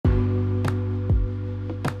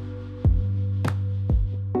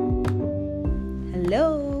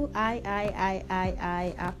Hello,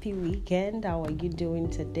 happy weekend. How are you doing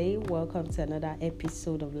today? Welcome to another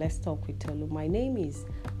episode of Let's Talk with Tolu. My name is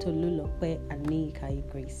Tolulope Anika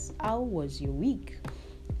Grace. How was your week?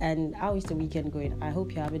 And how is the weekend going? I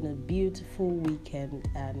hope you're having a beautiful weekend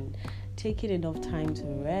and taking enough time to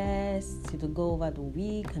rest, to go over the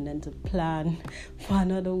week and then to plan for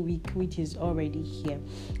another week, which is already here.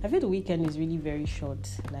 I feel the weekend is really very short.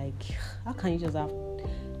 Like, how can you just have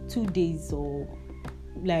 2 days or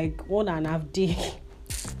like 1.5 day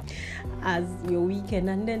as your weekend,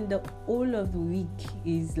 and then the whole of the week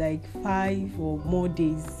is like 5 or more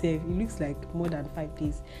days? It looks like more than 5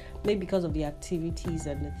 days, maybe because of the activities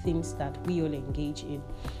and the things that we all engage in.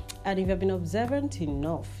 And if you've been observant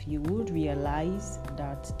enough, you would realize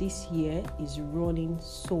that this year is running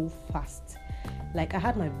so fast. Like, I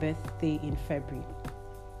had my birthday in February,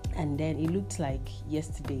 and then it looked like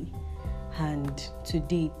yesterday. And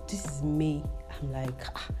today, this is May. I'm like,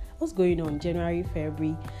 what's going on? January,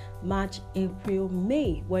 February, March, April,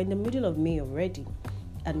 May. We're in the middle of May already.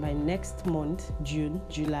 And by next month, June,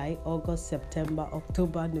 July, August, September,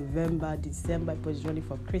 October, November, December, it was ready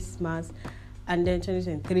for Christmas. And then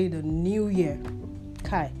 2023, the new year.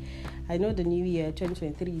 Kai, I know the new year,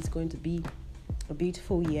 2023, is going to be a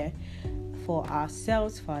beautiful year for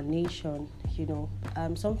ourselves, for our nation.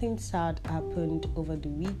 Something sad happened over the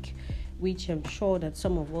week, which I'm sure that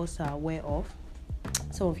some of us are aware of.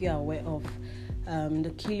 Some of you are aware of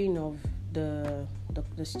the killing of the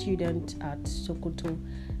student at Sokoto,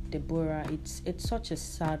 Deborah. It's such a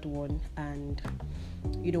sad one, and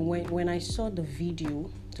when I saw the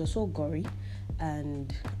video, it was so gory,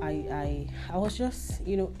 and I was just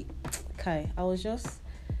Kai, I was just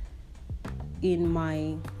in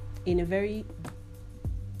a very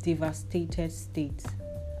devastated state.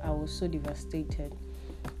 I was so devastated.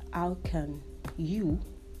 How can you,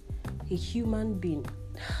 a human being,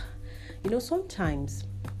 sometimes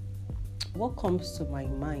what comes to my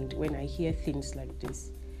mind when I hear things like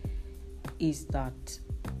this is that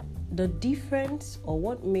the difference, or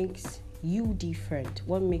what makes you different,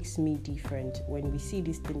 what makes me different when we see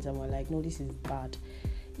these things and we're like, no, this is bad,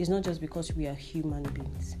 it's not just because we are human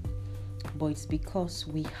beings, but it's because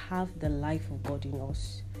we have the life of God in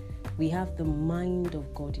us. We have the mind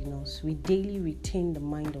of God in us. We daily retain the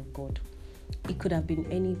mind of God. It could have been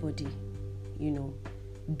anybody,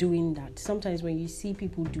 doing that. Sometimes when you see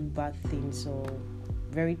people do bad things or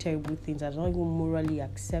very terrible things that are not even morally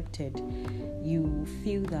accepted, you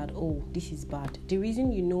feel that, oh, this is bad. The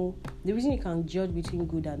reason you can judge between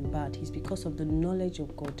good and bad is because of the knowledge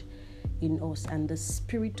of God in us and the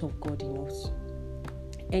Spirit of God in us.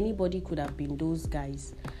 Anybody could have been those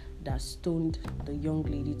guys that stoned the young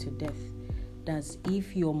lady to death. That's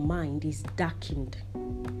if your mind is darkened.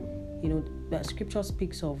 The scripture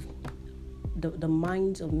speaks of the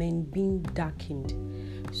minds of men being darkened.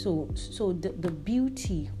 So the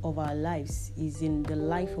beauty of our lives is in the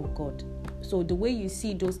life of God. So the way you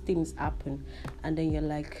see those things happen, and then you're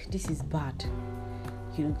like, this is bad,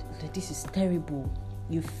 this is terrible.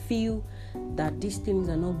 You feel that these things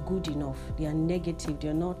are not good enough. They are negative.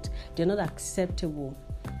 They're not acceptable.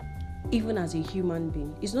 Even as a human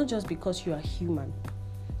being, it's not just because you are human,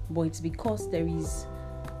 but it's because there is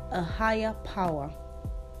a higher power,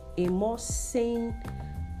 a more sane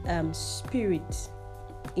spirit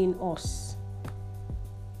in us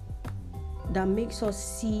that makes us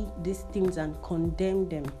see these things and condemn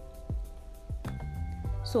them.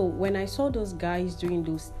 So when I saw those guys doing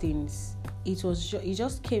those things, it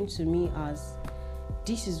just came to me as,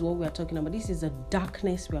 this is what we are talking about. This is the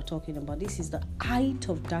darkness we are talking about. This is the height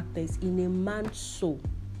of darkness in a man's soul,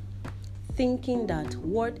 thinking that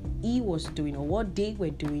what he was doing or what they were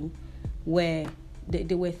doing were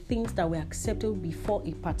things that were acceptable before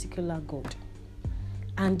a particular God,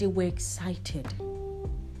 and they were excited.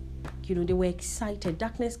 They were excited.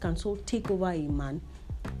 Darkness can so take over a man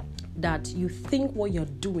that you think what you're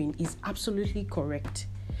doing is absolutely correct.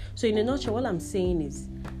 So in a nutshell, what I'm saying is,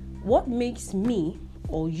 what makes me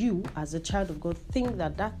or you as a child of God think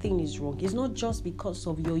that thing is wrong is not just because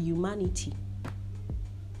of your humanity,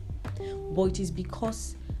 but it is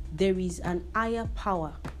because there is an higher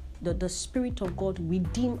power, the Spirit of God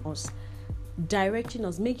within us, directing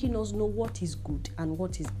us, making us know what is good and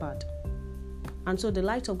what is bad. And so the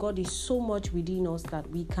light of God is so much within us that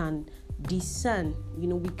we can discern,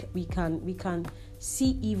 we can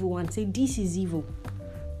see evil and say, this is evil.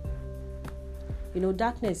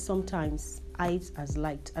 Darkness sometimes hides as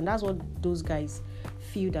light, and that's what those guys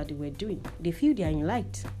feel that they were doing. They feel they are in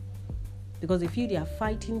light because they feel they are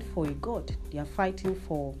fighting for a God. They are fighting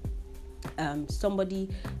for somebody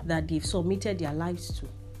that they've submitted their lives to.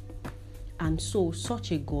 And so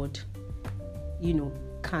such a God,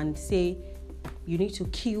 can say, you need to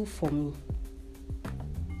kill for me.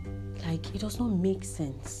 Like, it does not make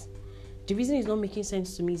sense. The reason it's not making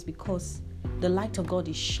sense to me is because the light of God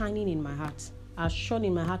is shining in my heart, has shone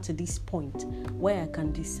in my heart to this point where I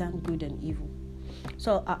can discern good and evil.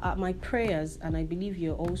 So my prayers, and I believe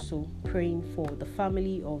you're also praying for the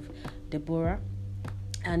family of Deborah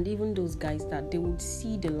and even those guys, that they would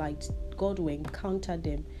see the light. God will encounter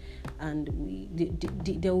them, and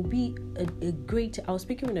there will be a great. I was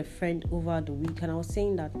speaking with a friend over the week, and I was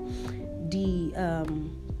saying that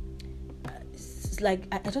it's like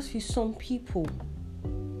I just feel some people,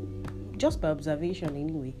 just by observation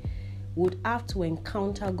anyway, would have to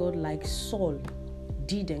encounter God like Saul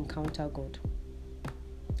did encounter God.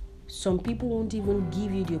 Some people won't even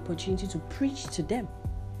give you the opportunity to preach to them.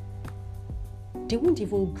 They won't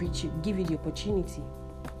even give you the opportunity.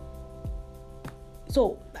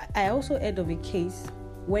 So I also heard of a case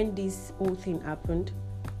when this whole thing happened.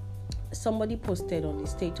 Somebody posted on the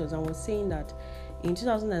status and was saying that in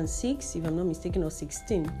 2006, if I'm not mistaken, or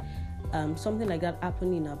 16, something like that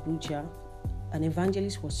happened in Abuja. An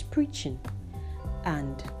evangelist was preaching,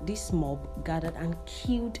 and this mob gathered and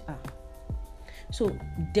killed her. So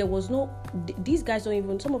there was these guys don't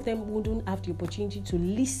even, some of them wouldn't have the opportunity to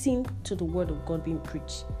listen to the word of God being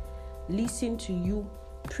preached. Listen to you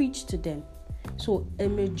preach to them. So a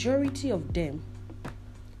majority of them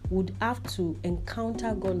would have to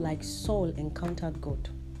encounter God like Saul encountered God.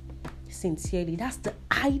 Sincerely. That's the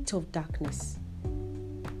height of darkness.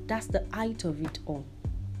 That's the height of it all.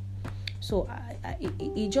 So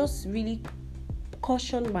it just really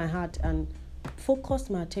cautioned my heart and focused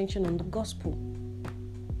my attention on the gospel.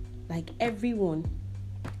 Like, everyone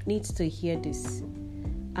needs to hear this.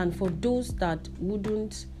 And for those that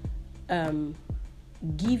wouldn't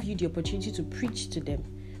give you the opportunity to preach to them,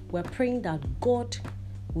 we're praying that God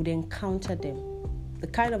would encounter them. The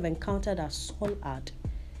kind of encounter that Saul had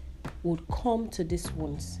would come to these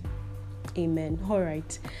ones. Amen. All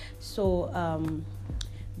right. So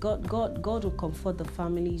God will comfort the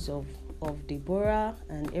families of Deborah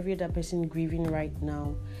and every other person grieving right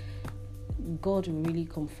now. God will really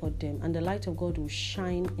comfort them, and the light of God will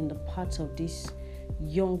shine in the parts of these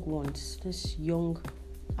young ones, these young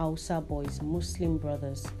Hausa boys, Muslim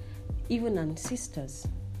brothers, even and sisters,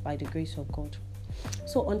 by the grace of God.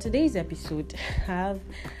 So on today's episode, I have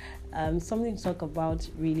something to talk about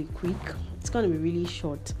really quick. It's going to be really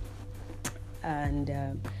short,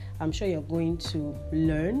 and I'm sure you're going to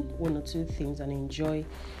learn one or two things and enjoy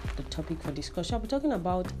the topic for discussion. I'll be talking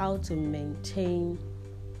about how to maintain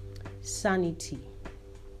sanity.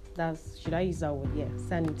 Should I use that word? Yeah,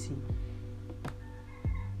 sanity.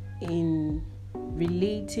 In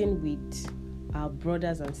relating with our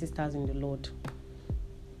brothers and sisters in the Lord.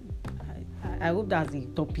 I hope that's the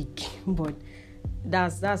topic, but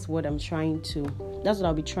that's what that's what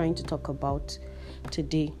I'll be trying to talk about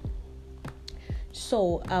today.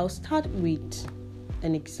 So I'll start with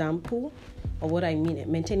an example of what I mean,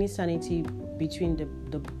 maintaining sanity between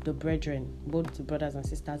the brethren, both the brothers and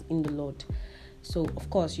sisters in the Lord. So of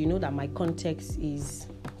course, you know that my context is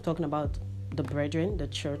talking about the brethren, the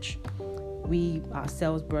church, we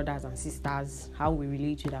ourselves, brothers and sisters, how we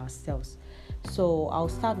relate with ourselves. So I'll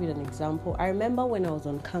start with an example. I remember when I was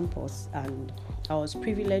on campus and I was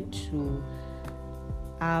privileged to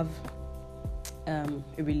have a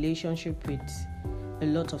relationship with a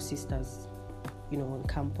lot of sisters, on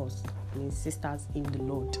campus. I mean, sisters in the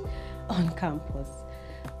Lord on campus.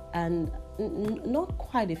 And not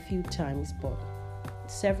quite a few times, but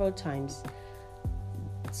several times,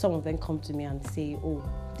 some of them come to me and say, oh,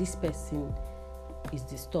 this person is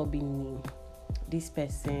disturbing me. This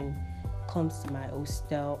person comes to my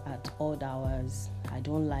hostel at odd hours. I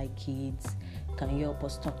don't like it. Can you help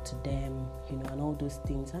us talk to them? And all those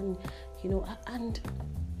things. And, and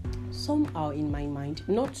somehow in my mind,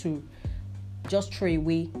 not to just throw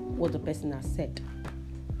away what the person has said.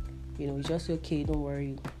 It's just okay, don't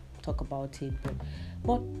worry, talk about it.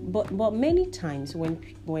 But many times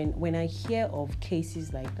when I hear of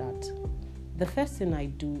cases like that, the first thing I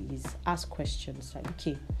do is ask questions like,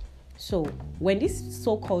 okay, so when this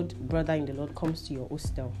so-called brother in the Lord comes to your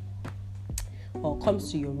hostel or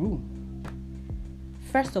comes to your room,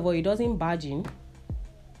 first of all, he doesn't barge in.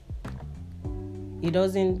 He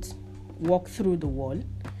doesn't walk through the wall.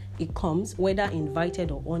 He comes, whether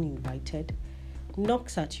invited or uninvited,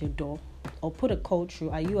 knocks at your door or put a call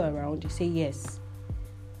through. Are you around? You say yes.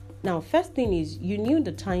 Now, first thing is, you knew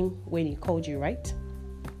the time when he called you, right?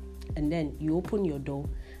 And then you open your door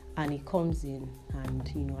and he comes in,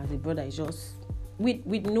 and as a brother, is just with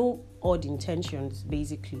no odd intentions,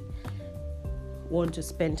 basically. want to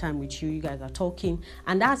spend time with you. You guys are talking,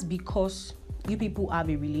 and that's because you people have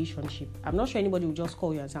a relationship. I'm not sure anybody will just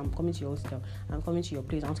call you and say, I'm coming to your hostel, I'm coming to your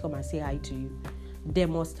place, I want to come and say hi to you. There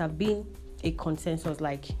must have been a consensus,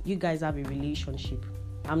 like you guys have a relationship.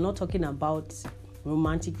 I'm not talking about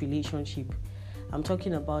romantic relationship. I'm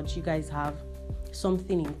talking about you guys have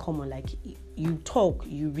something in common, like you talk,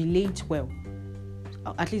 you relate well.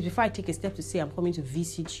 At least before I take a step to say I'm coming to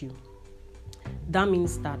visit you, that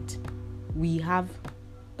means that we have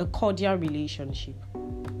a cordial relationship.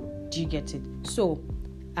 Do you get it? So,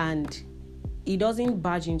 and it doesn't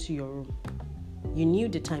barge into your room. You knew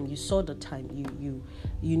the time, you saw the time, you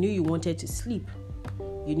knew you wanted to sleep.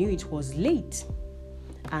 You knew it was late,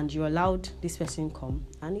 and you allowed this person come,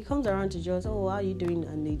 and he comes around to just, oh, how are you doing?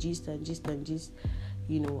 And they gist, and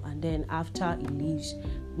then after he leaves,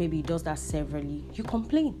 maybe he does that severally, you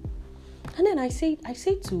complain. And then I say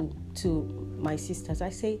to my sisters, I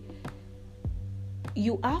say,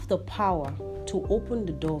 you have the power to open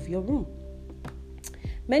the door of your room.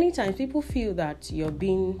 Many times people feel that you're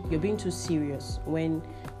being too serious when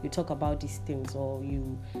you talk about these things, or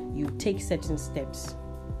you take certain steps.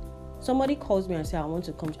 Somebody calls me and says, I want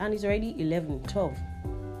to come, and it's already 11, 12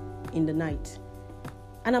 in the night,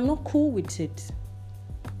 and I'm not cool with it.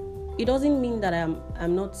 It doesn't mean that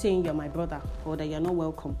I'm not saying you're my brother or that you're not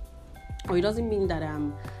welcome, or it doesn't mean that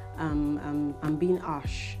I'm being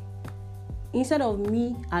harsh. Instead of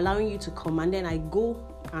me allowing you to come and then I go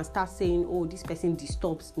and start saying, oh, this person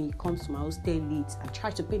disturbs me, comes to my hostel late, I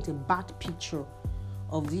try to paint a bad picture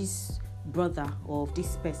of this brother or of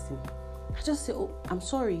this person, I just say, oh, I'm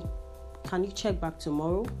sorry, can you check back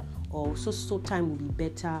tomorrow? Or so time will be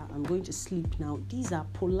better, I'm going to sleep now. These are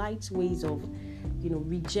polite ways of,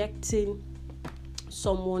 rejecting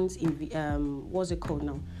someone's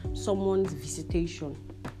someone's visitation,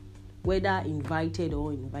 whether invited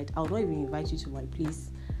or invited. I'll not even invite you to my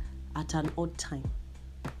place at an odd time.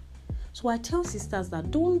 So I tell sisters that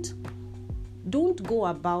don't go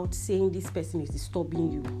about saying this person is disturbing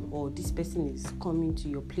you, or this person is coming to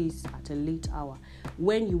your place at a late hour,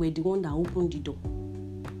 when you were the one that opened the door.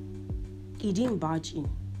 He didn't barge in.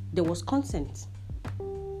 There was consent.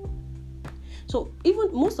 So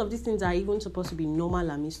even most of these things are even supposed to be normal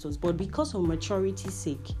amidst us, but because of maturity's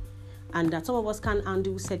sake, and that some of us can't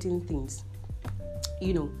handle certain things,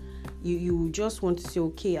 you just want to say,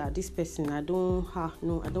 okay, this person, I don't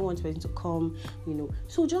want this person to come,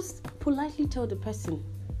 So just politely tell the person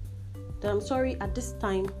that I'm sorry, at this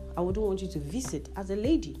time, I wouldn't want you to visit as a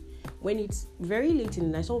lady. When it's very late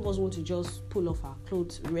in the night, some of us want to just pull off our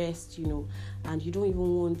clothes, rest, and you don't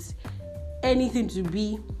even want anything to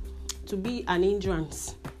be an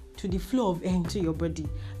hindrance to the flow of air into your body.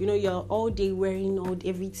 You're all day wearing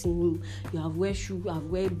everything. You have wear shoe, you have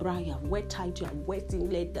wear bra, you have wear tight, you have wear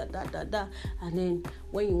singlet, and then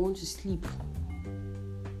when you want to sleep.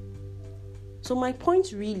 So my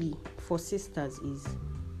point really for sisters is,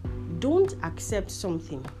 don't accept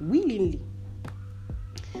something willingly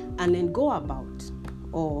and then go about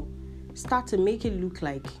or start to make it look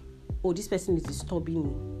like, oh, this person is disturbing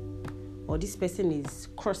me, or this person is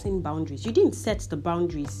crossing boundaries. You didn't set the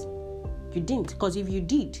boundaries. You didn't, because if you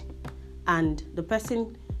did, and the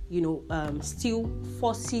person, still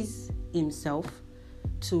forces himself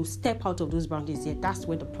to step out of those boundaries, that's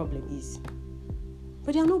where the problem is.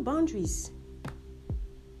 But there are no boundaries.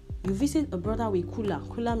 You visit a brother with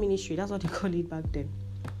Kula ministry, that's what they call it back then.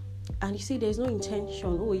 And you say there's no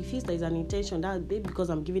intention. Oh, if there's an intention, that's because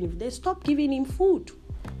I'm giving him. Then stop giving him food.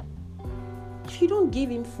 If you don't give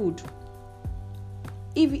him food,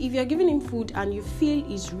 if you're giving him food and you feel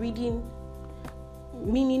he's reading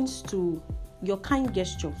meanings to your kind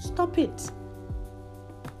gesture, stop it.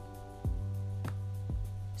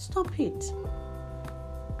 Stop it.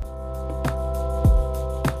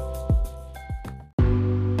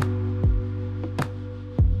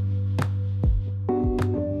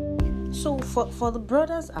 So for the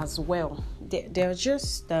brothers as well, there are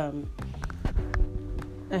just a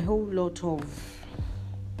whole lot of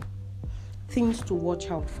things to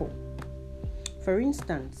watch out for. For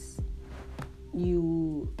instance,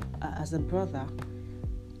 you as a brother,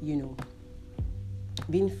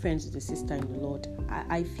 being friends with a sister in the Lord,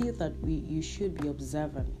 I feel that you should be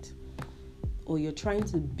observant, or you're trying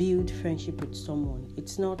to build friendship with someone.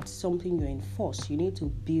 It's not something you enforce. You need to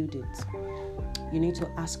build it. You need to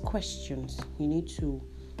ask questions. You need to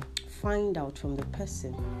find out from the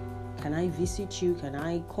person. Can I visit you? Can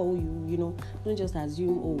I call you? Don't just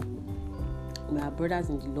assume, oh, we are brothers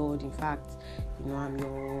in the Lord. In fact, I'm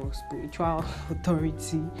your spiritual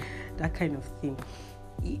authority, that kind of thing.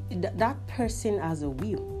 That person has a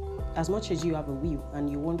will. as much as you have a will and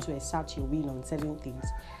you want to assert your will on certain things,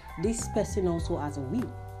 this person also has a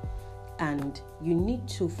will. And you need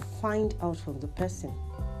to find out from the person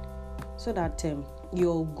so that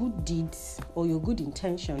your good deeds or your good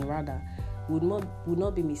intention rather would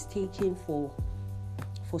not be mistaken for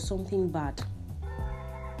something bad.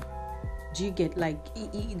 Do you get, like,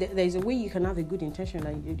 there's a way you can have a good intention,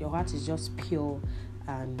 like your heart is just pure,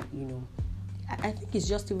 and I think it's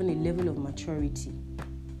just even a level of maturity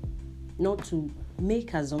not to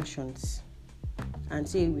make assumptions and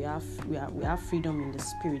say we have freedom in the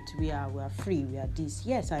spirit, we are free, we are this.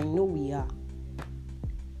 Yes, I know we are,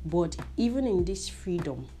 but even in this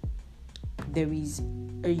freedom there is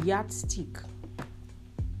a yardstick,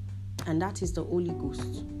 and that is the Holy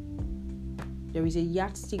Ghost. There is a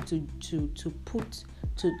yardstick to put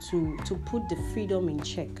the freedom in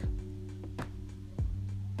check.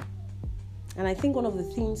 And I think one of the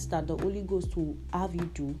things that the Holy Ghost will have you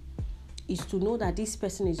do is to know that this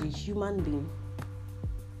person is a human being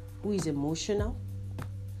who is emotional,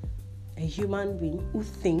 a human being who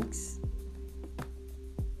thinks,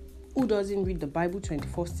 who doesn't read the Bible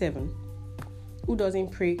 24/7, who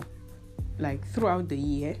doesn't pray like throughout the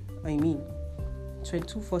year.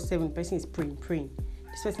 24/7 person is praying.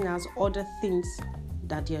 This person has other things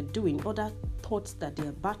that they are doing, other thoughts that they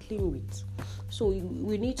are battling with. So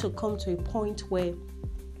we need to come to a point where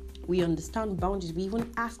we understand boundaries. We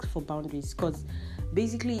even ask for boundaries, because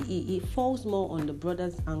basically it falls more on the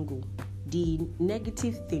brother's angle. The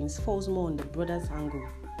negative things falls more on the brother's angle.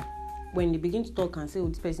 When they begin to talk and say,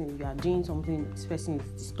 this person, if you are doing something, this person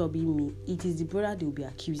is disturbing me, it is the brother they will be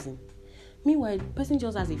accusing. Meanwhile, the person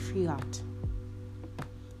just has a free heart.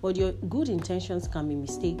 But your good intentions can be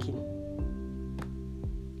mistaken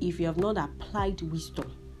if you have not applied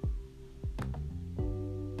wisdom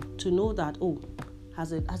to know that,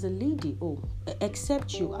 as a lady,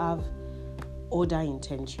 except you have other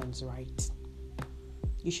intentions, right?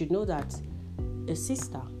 You should know that a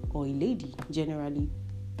sister or a lady generally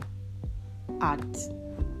at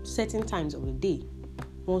certain times of the day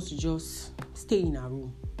wants to just stay in her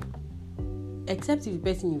room, except if the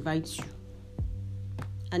person invites you.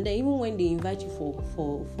 And then even when they invite you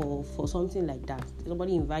for something like that,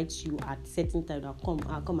 somebody invites you at certain time,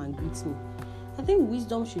 come and greet me. I think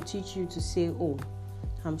wisdom should teach you to say,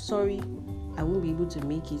 I'm sorry, I won't be able to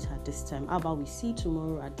make it at this time. How about we see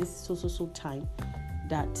tomorrow at this so time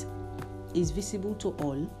that is visible to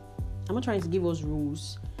all. I'm not trying to give us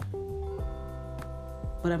rules,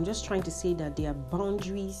 but I'm just trying to say that there are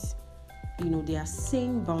boundaries, there are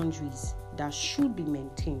sane boundaries that should be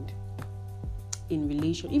maintained in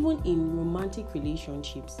even in romantic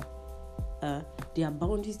relationships. There are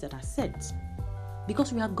boundaries that are set,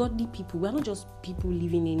 because we are godly people. We are not just people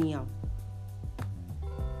living anyhow.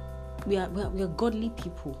 We are godly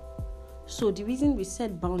people. So the reason we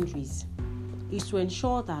set boundaries is to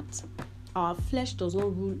ensure that our flesh does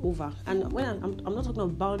not rule over. And when I'm not talking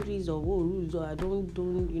about boundaries or rules, or I don't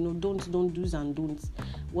do's and don'ts,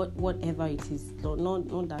 whatever it is,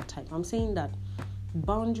 not that type. I'm saying that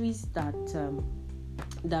boundaries that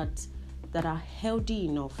are healthy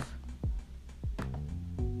enough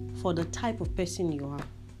for the type of person you are.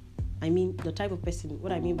 The type of person,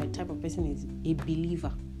 what I mean by type of person is a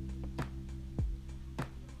believer.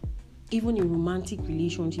 Even in romantic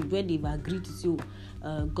relationships where they've agreed to say,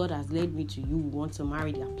 God has led me to you, we want to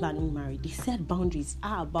marry, they are planning marriage, they set boundaries.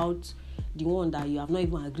 How about the one that you have not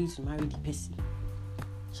even agreed to marry the person?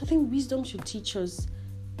 So I think wisdom should teach us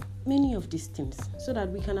many of these things so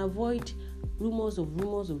that we can avoid rumors of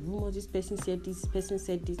rumors. This person said this, person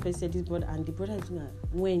said this, person said this, brother, and the brother is doing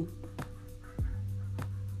when.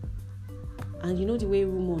 And you know the way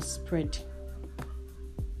rumors spread.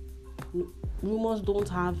 Rumors don't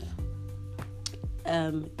have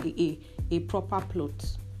a proper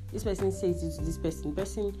plot. This person says it to this person.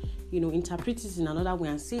 Person, interprets it in another way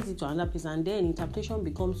and says it to another person, and then interpretation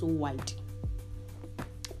becomes so wide.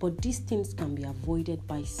 But these things can be avoided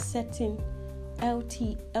by setting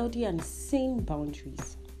healthy and sane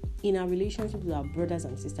boundaries in our relationship with our brothers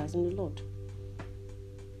and sisters in the Lord.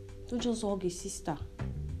 Don't just hug a sister.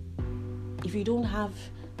 If you don't have,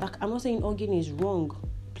 I'm not saying hugging is wrong.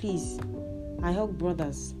 Please, I hug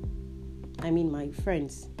brothers. My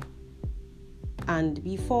friends. And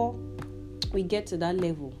before we get to that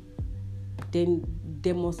level, then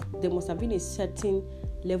there must have been a certain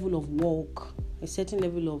level of work, a certain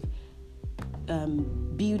level of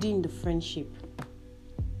building the friendship.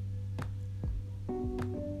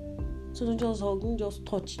 So don't just hug, don't just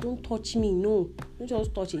touch, don't touch me, no. Don't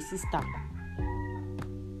just touch a sister.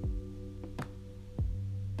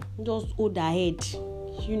 Don't just hold her head,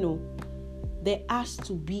 there has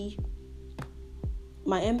to be,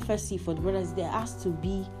 my emphasis for the brothers, there has to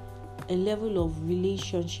be a level of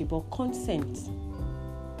relationship or consent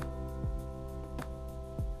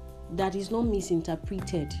that is not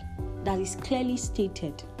misinterpreted, that is clearly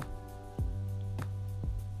stated,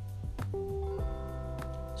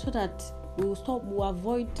 so that we'll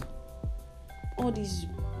avoid all these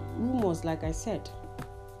rumors. Like I said,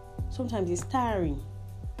 sometimes it's tiring.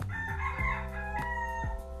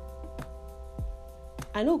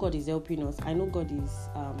 I know God is helping us. I know God is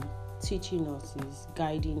teaching us, is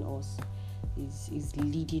guiding us, is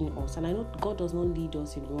leading us. And I know God does not lead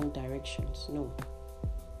us in wrong directions. No.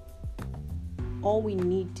 All we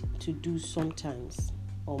need to do sometimes,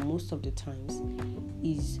 or most of the times,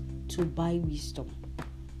 is to buy wisdom.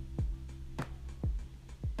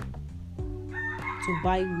 To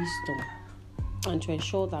buy wisdom and to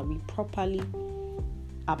ensure that we properly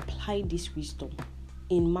apply this wisdom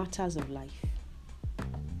in matters of life.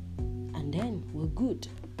 And then we're good.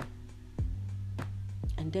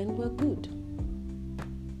 And then we're good.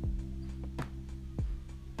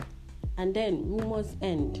 And then rumors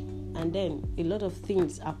end. And then a lot of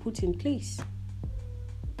things are put in place.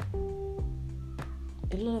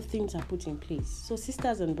 A lot of things are put in place. So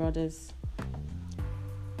sisters and brothers,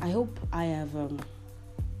 I hope I have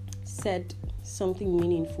said something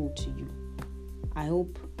meaningful to you. I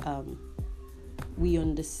hope we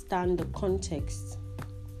understand the context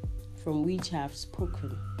from which I have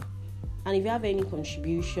spoken. And if you have any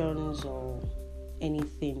contributions or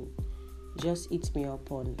anything, just hit me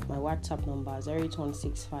up on my WhatsApp number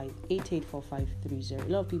 08165 884530. A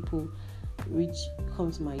lot of people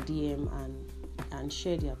come to my DM and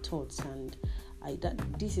share their thoughts, and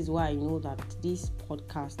this is why I know that this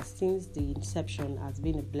podcast, since the inception, has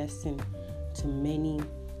been a blessing to many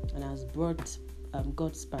and has brought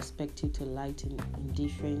God's perspective to light in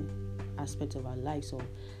different aspects of our lives. So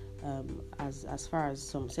as far as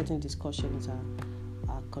some certain discussions are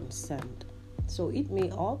concerned. So hit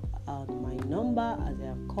me up on my number as I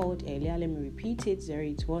have called earlier. Let me repeat it: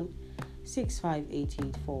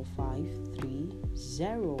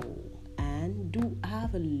 08165884530. And do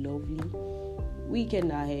have a lovely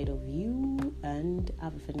weekend ahead of you, and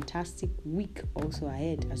have a fantastic week also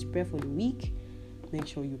ahead. As you prepare for the week, make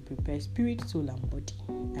sure you prepare spirit, soul, and body.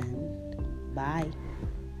 And bye.